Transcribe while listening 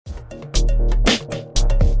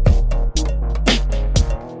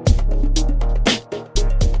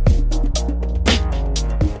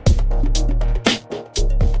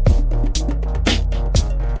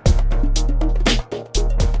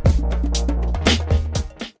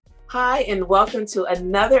Hi, and welcome to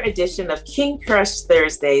another edition of King Crush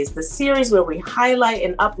Thursdays, the series where we highlight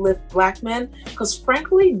and uplift Black men, because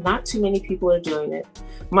frankly, not too many people are doing it.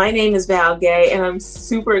 My name is Val Gay, and I'm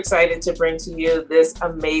super excited to bring to you this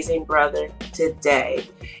amazing brother today.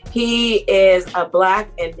 He is a Black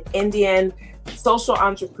and Indian social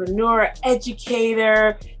entrepreneur,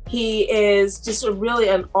 educator. He is just really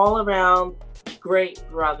an all-around great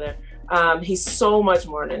brother. He's so much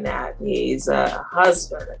more than that. He's a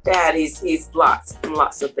husband, a dad. He's lots and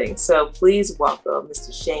lots of things. So please welcome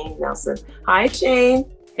Mr. Shane Nelson. Hi,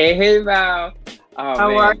 Shane. Hey, Val.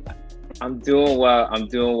 How are you? I'm doing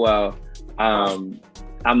well.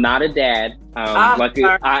 I'm not a dad. Luckily,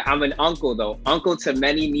 I'm an uncle, though. Uncle to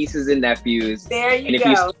many nieces and nephews. There you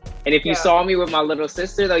go. If you saw me with my little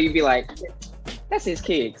sister, though, you'd be like, that's his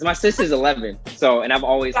kid. Because my sister's 11. And I've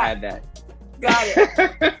always had that. Got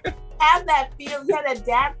it. Have that feel, you had that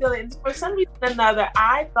dad feeling. For some reason or another,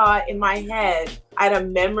 I thought in my head, I had a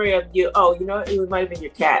memory of you. Oh, you know, it might have been your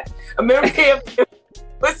cat. A memory of you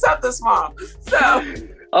with something small. So.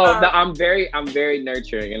 No, I'm very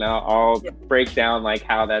nurturing, and I'll break down like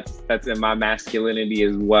how that's in my masculinity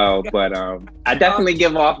as well. But I definitely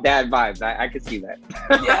give off dad vibes. I can see that.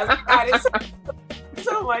 Yes, that is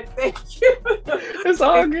so much. Thank you. It's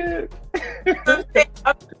all good.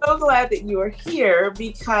 I'm so glad that you are here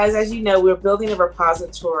because, as you know, we're building a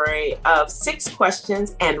repository of 6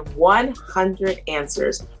 questions and 100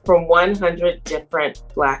 answers from 100 different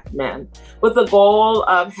Black men, with the goal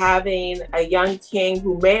of having a young king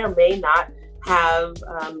who may or may not have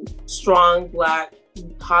strong Black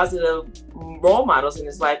positive role models in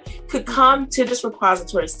his life could come to this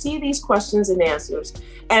repository, see these questions and answers,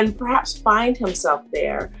 and perhaps find himself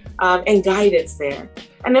there and guidance there.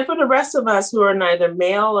 And then for the rest of us who are neither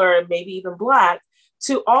male or maybe even Black,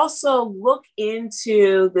 to also look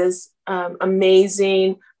into this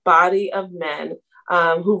amazing body of men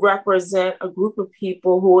who represent a group of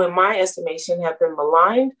people who, in my estimation, have been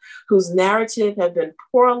maligned, whose narrative have been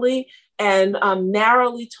poorly and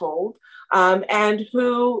narrowly told, and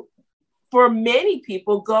who, for many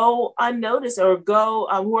people, go unnoticed or go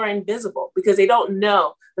who are invisible because they don't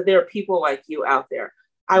know that there are people like you out there.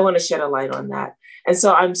 I want to shed a light on that. And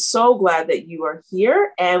so I'm so glad that you are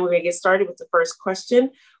here. And we're going to get started with the first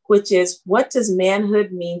question, which is, what does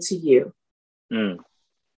manhood mean to you?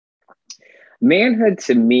 Manhood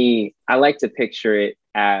to me, I like to picture it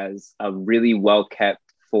as a really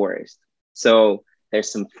well-kept forest. So there's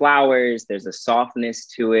some flowers, there's a softness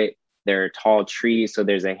to it. There are tall trees, so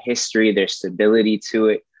there's a history, there's stability to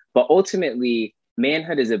it. But ultimately,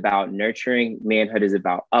 manhood is about nurturing. Manhood is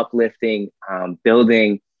about uplifting,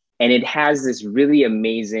 building. And it has this really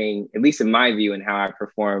amazing, at least in my view and how I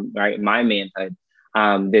perform, right, my manhood,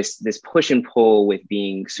 this push and pull with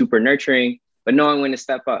being super nurturing, but knowing when to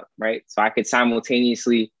step up, right? So I could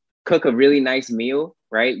simultaneously cook a really nice meal,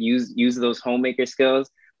 right? Use those homemaker skills,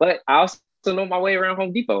 but I also know my way around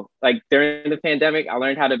Home Depot. Like during the pandemic, I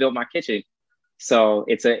learned how to build my kitchen. So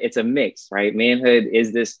it's a mix, right? Manhood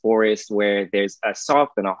is this forest where there's a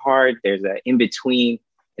soft and a hard, there's an in between,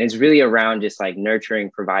 and it's really around just like nurturing,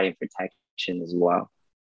 providing protection as well.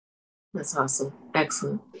 That's awesome.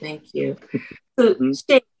 Excellent. Thank you. So,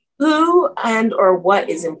 Shane, who and or what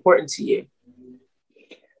is important to you?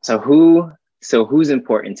 So who's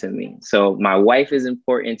important to me? So my wife is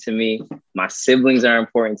important to me. My siblings are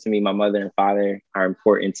important to me. My mother and father are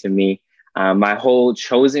important to me. My whole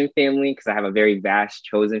chosen family, because I have a very vast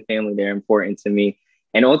chosen family, they're important to me.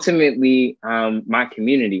 And ultimately, my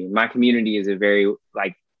community. My community is a very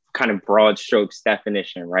like kind of broad strokes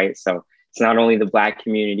definition, right? So it's not only the Black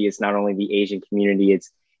community, it's not only the Asian community,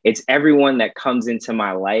 it's everyone that comes into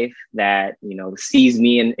my life that, you know, sees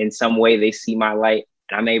me in some way, they see my light,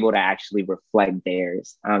 and I'm able to actually reflect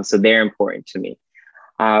theirs. So they're important to me.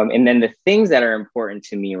 And then the things that are important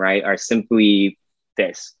to me, right, are simply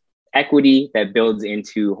this: equity that builds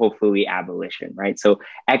into hopefully abolition, right? So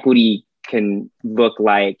equity can look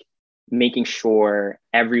like making sure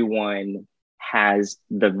everyone has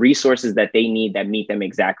the resources that they need that meet them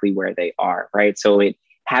exactly where they are, right? So it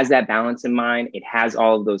has that balance in mind. It has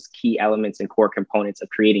all of those key elements and core components of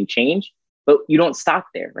creating change, but you don't stop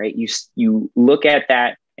there, right? You look at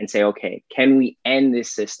that and say, okay, can we end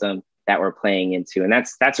this system that we're playing into? And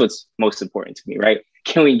that's what's most important to me, right?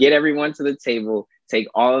 Can we get everyone to the table, take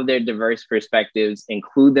all of their diverse perspectives,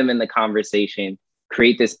 include them in the conversation,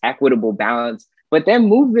 create this equitable balance, but then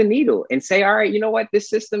move the needle and say, all right, you know what, this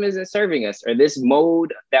system isn't serving us, or this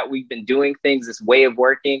mode that we've been doing things, this way of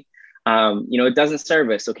working, it doesn't serve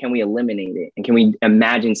us. So can we eliminate it? And can we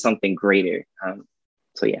imagine something greater?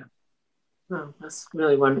 So yeah. Oh, that's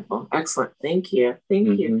really wonderful. Excellent. Thank you.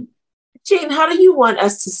 Thank you. Shane, how do you want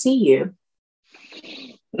us to see you?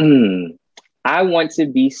 I want to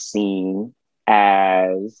be seen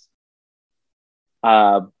as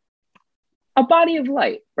a body of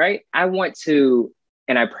light, right? I want to,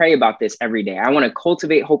 and I pray about this every day. I want to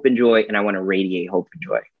cultivate hope and joy, and I want to radiate hope and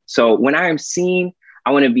joy. So when I am seen,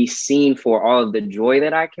 I want to be seen for all of the joy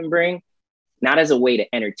that I can bring, not as a way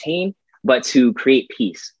to entertain, but to create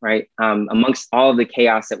peace, right? Amongst all of the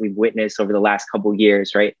chaos that we've witnessed over the last couple of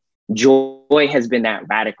years, right? Joy has been that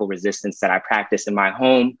radical resistance that I practice in my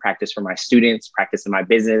home, practice for my students, practice in my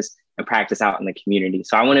business, and practice out in the community.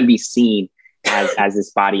 So I want to be seen as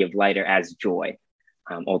this body of light, or as joy,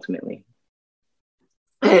 ultimately.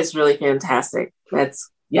 It's really fantastic.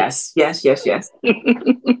 That's yes.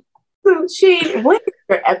 So, Shane, what is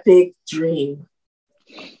your epic dream?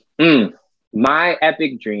 My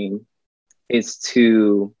epic dream is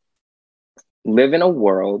to live in a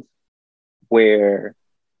world where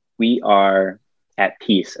we are at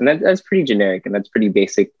peace. And that's pretty generic and that's pretty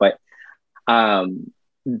basic, but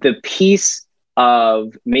the peace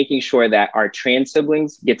of making sure that our trans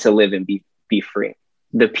siblings get to live and be free.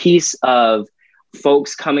 The peace of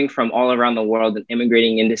folks coming from all around the world and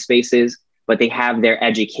immigrating into spaces, but they have their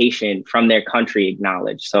education from their country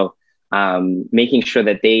acknowledged. So making sure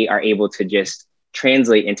that they are able to just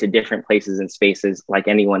translate into different places and spaces like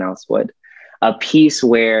anyone else would. A piece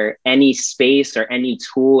where any space or any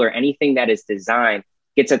tool or anything that is designed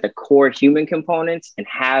gets at the core human components and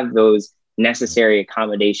have those necessary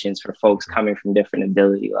accommodations for folks coming from different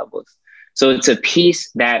ability levels. So it's a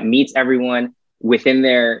piece that meets everyone within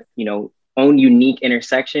their, own unique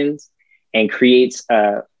intersections and creates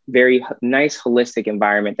a very nice holistic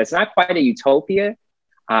environment that's not quite a utopia,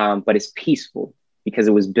 but it's peaceful because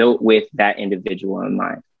it was built with that individual in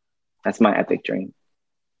mind. That's my epic dream.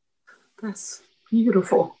 That's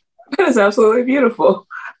beautiful. That is absolutely beautiful.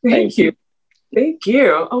 Thank you. Thank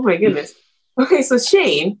you. Oh my goodness. Okay, so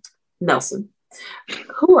Shane Nelson,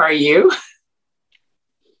 who are you?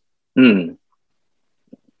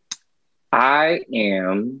 I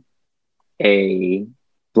am a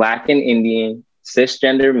Black and Indian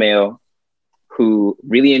cisgender male who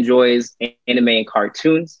really enjoys anime and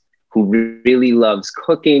cartoons, who really loves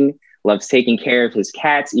cooking, loves taking care of his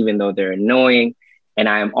cats, even though they're annoying. And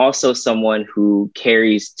I am also someone who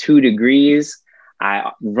carries 2 degrees.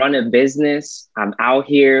 I run a business. I'm out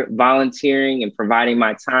here volunteering and providing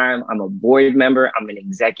my time. I'm a board member. I'm an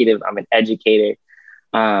executive. I'm an educator.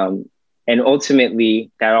 And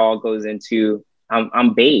ultimately, that all goes into,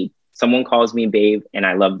 I'm Babe. Someone calls me Babe, and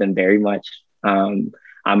I love them very much. I'm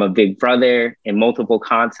a big brother in multiple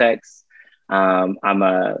contexts. I'm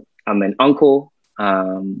an uncle.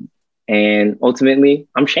 And ultimately,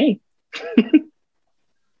 I'm Shane.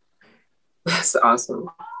 That's awesome.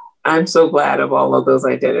 I'm so glad of all of those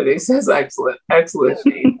identities. That's excellent. Excellent,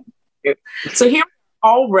 Shane. So here we're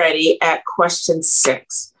already at question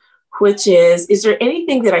 6, which is there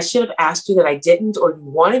anything that I should have asked you that I didn't, or you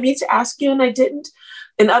wanted me to ask you and I didn't?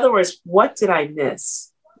 In other words, what did I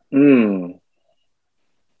miss?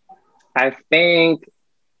 I think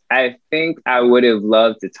I would have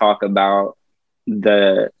loved to talk about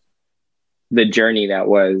the journey that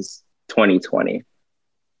was 2020.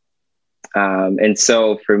 And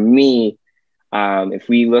so for me, if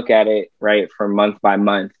we look at it right from month by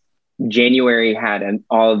month, January had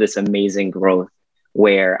all of this amazing growth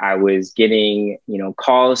where I was getting,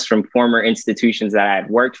 calls from former institutions that I had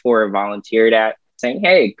worked for or volunteered at saying,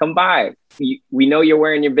 hey, come by. We know you're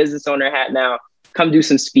wearing your business owner hat now. Come do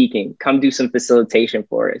some speaking, come do some facilitation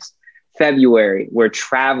for us. February, we're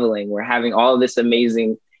traveling. We're having all of this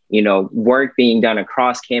amazing work being done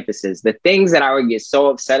across campuses, the things that I would get so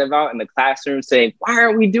upset about in the classroom saying, why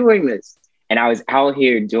aren't we doing this? And I was out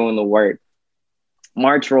here doing the work.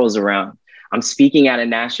 March rolls around. I'm speaking at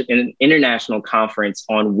an international conference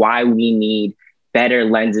on why we need better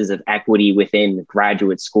lenses of equity within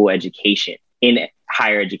graduate school education in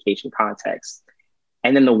higher education context.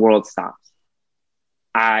 And then the world stops.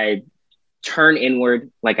 I turn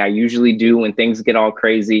inward like I usually do when things get all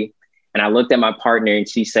crazy. And I looked at my partner and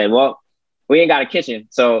she said, well, we ain't got a kitchen.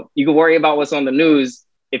 So you can worry about what's on the news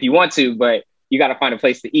if you want to, but you got to find a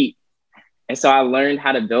place to eat. And so I learned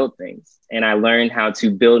how to build things and I learned how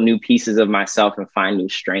to build new pieces of myself and find new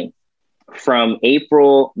strength. From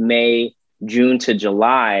April, May, June to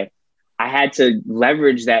July, I had to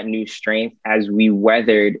leverage that new strength as we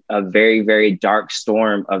weathered a very, very dark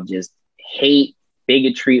storm of just hate,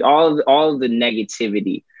 bigotry, all of the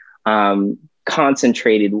negativity,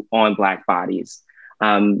 concentrated on Black bodies,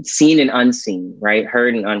 seen and unseen, right?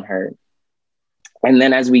 Heard and unheard. And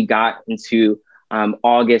then as we got into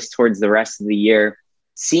August towards the rest of the year,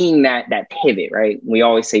 seeing that pivot, right? We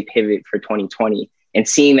always say pivot for 2020, and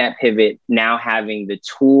seeing that pivot, now having the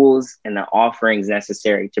tools and the offerings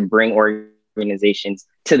necessary to bring organizations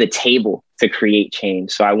to the table to create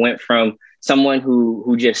change. So I went from someone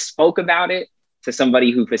who just spoke about it to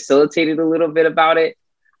somebody who facilitated a little bit about it,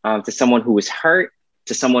 to someone who was hurt,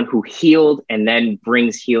 to someone who healed and then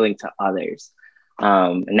brings healing to others.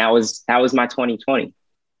 And that was my 2020.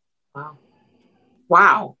 Wow.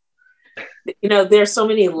 Wow. You know, there's so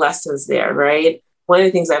many lessons there, right? One of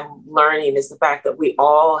the things I'm learning is the fact that we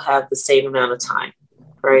all have the same amount of time,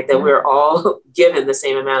 right? That we're all given the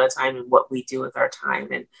same amount of time in what we do with our time.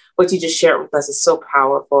 And what you just shared with us is so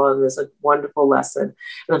powerful, and it's a wonderful lesson.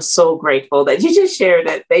 And I'm so grateful that you just shared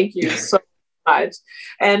it. Thank you so much.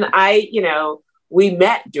 And we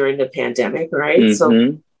met during the pandemic, right?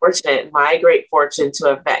 So fortunate, my great fortune to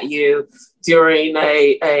have met you during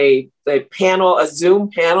a Zoom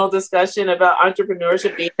panel discussion about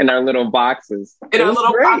entrepreneurship. In our little boxes.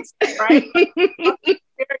 Boxes, right?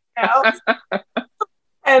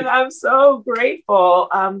 And I'm so grateful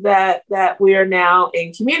that we are now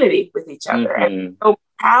in community with each other. I'm so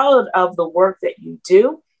proud of the work that you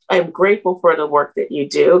do. I'm grateful for the work that you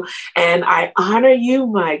do. And I honor you,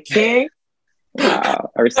 my king.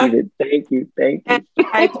 Wow, I received it. Thank you. And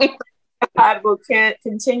God will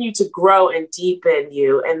continue to grow and deepen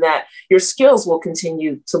you, and that your skills will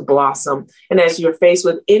continue to blossom. And as you're faced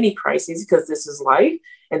with any crises, because this is life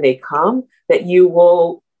and they come, that you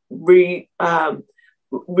will rely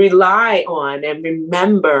on and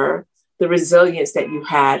remember the resilience that you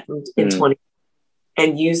had in 20,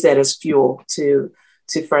 and use that as fuel to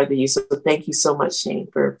further you. So thank you so much, Shane,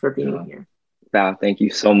 for being here. Val, thank you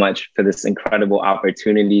so much for this incredible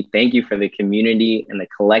opportunity. Thank you for the community and the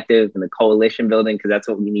collective and the coalition building, because that's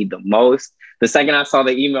what we need the most. The second I saw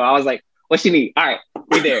the email, I was like, what you need? All right,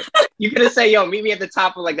 we there. You could have said, yo, meet me at the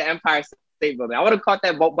top of like the Empire State Building. I would have caught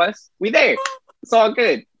that boat bus. We there. It's all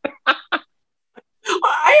good.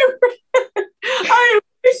 I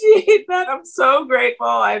appreciate that. I'm so grateful.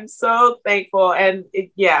 I'm so thankful. And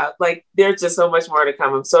there's just so much more to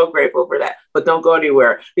come. I'm so grateful for that. But don't go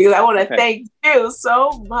anywhere, because I want to thank you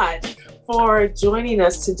so much for joining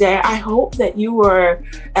us today. I hope that you were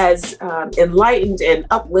as enlightened and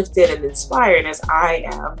uplifted and inspired as I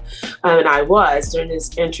am and I was during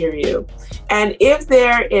this interview. And if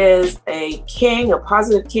there is a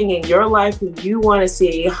positive king in your life who you want to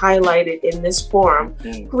see highlighted in this forum,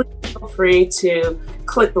 please feel free to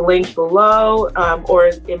click the link below or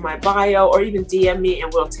in my bio, or even DM me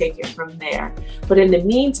and we'll take it from there. But in the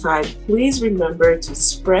meantime, please remember to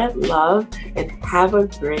spread love and have a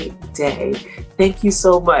great day. Thank you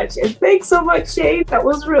so much. And thanks so much, Shane. That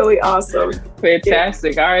was really awesome.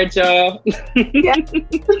 Fantastic. All right, y'all. Yeah.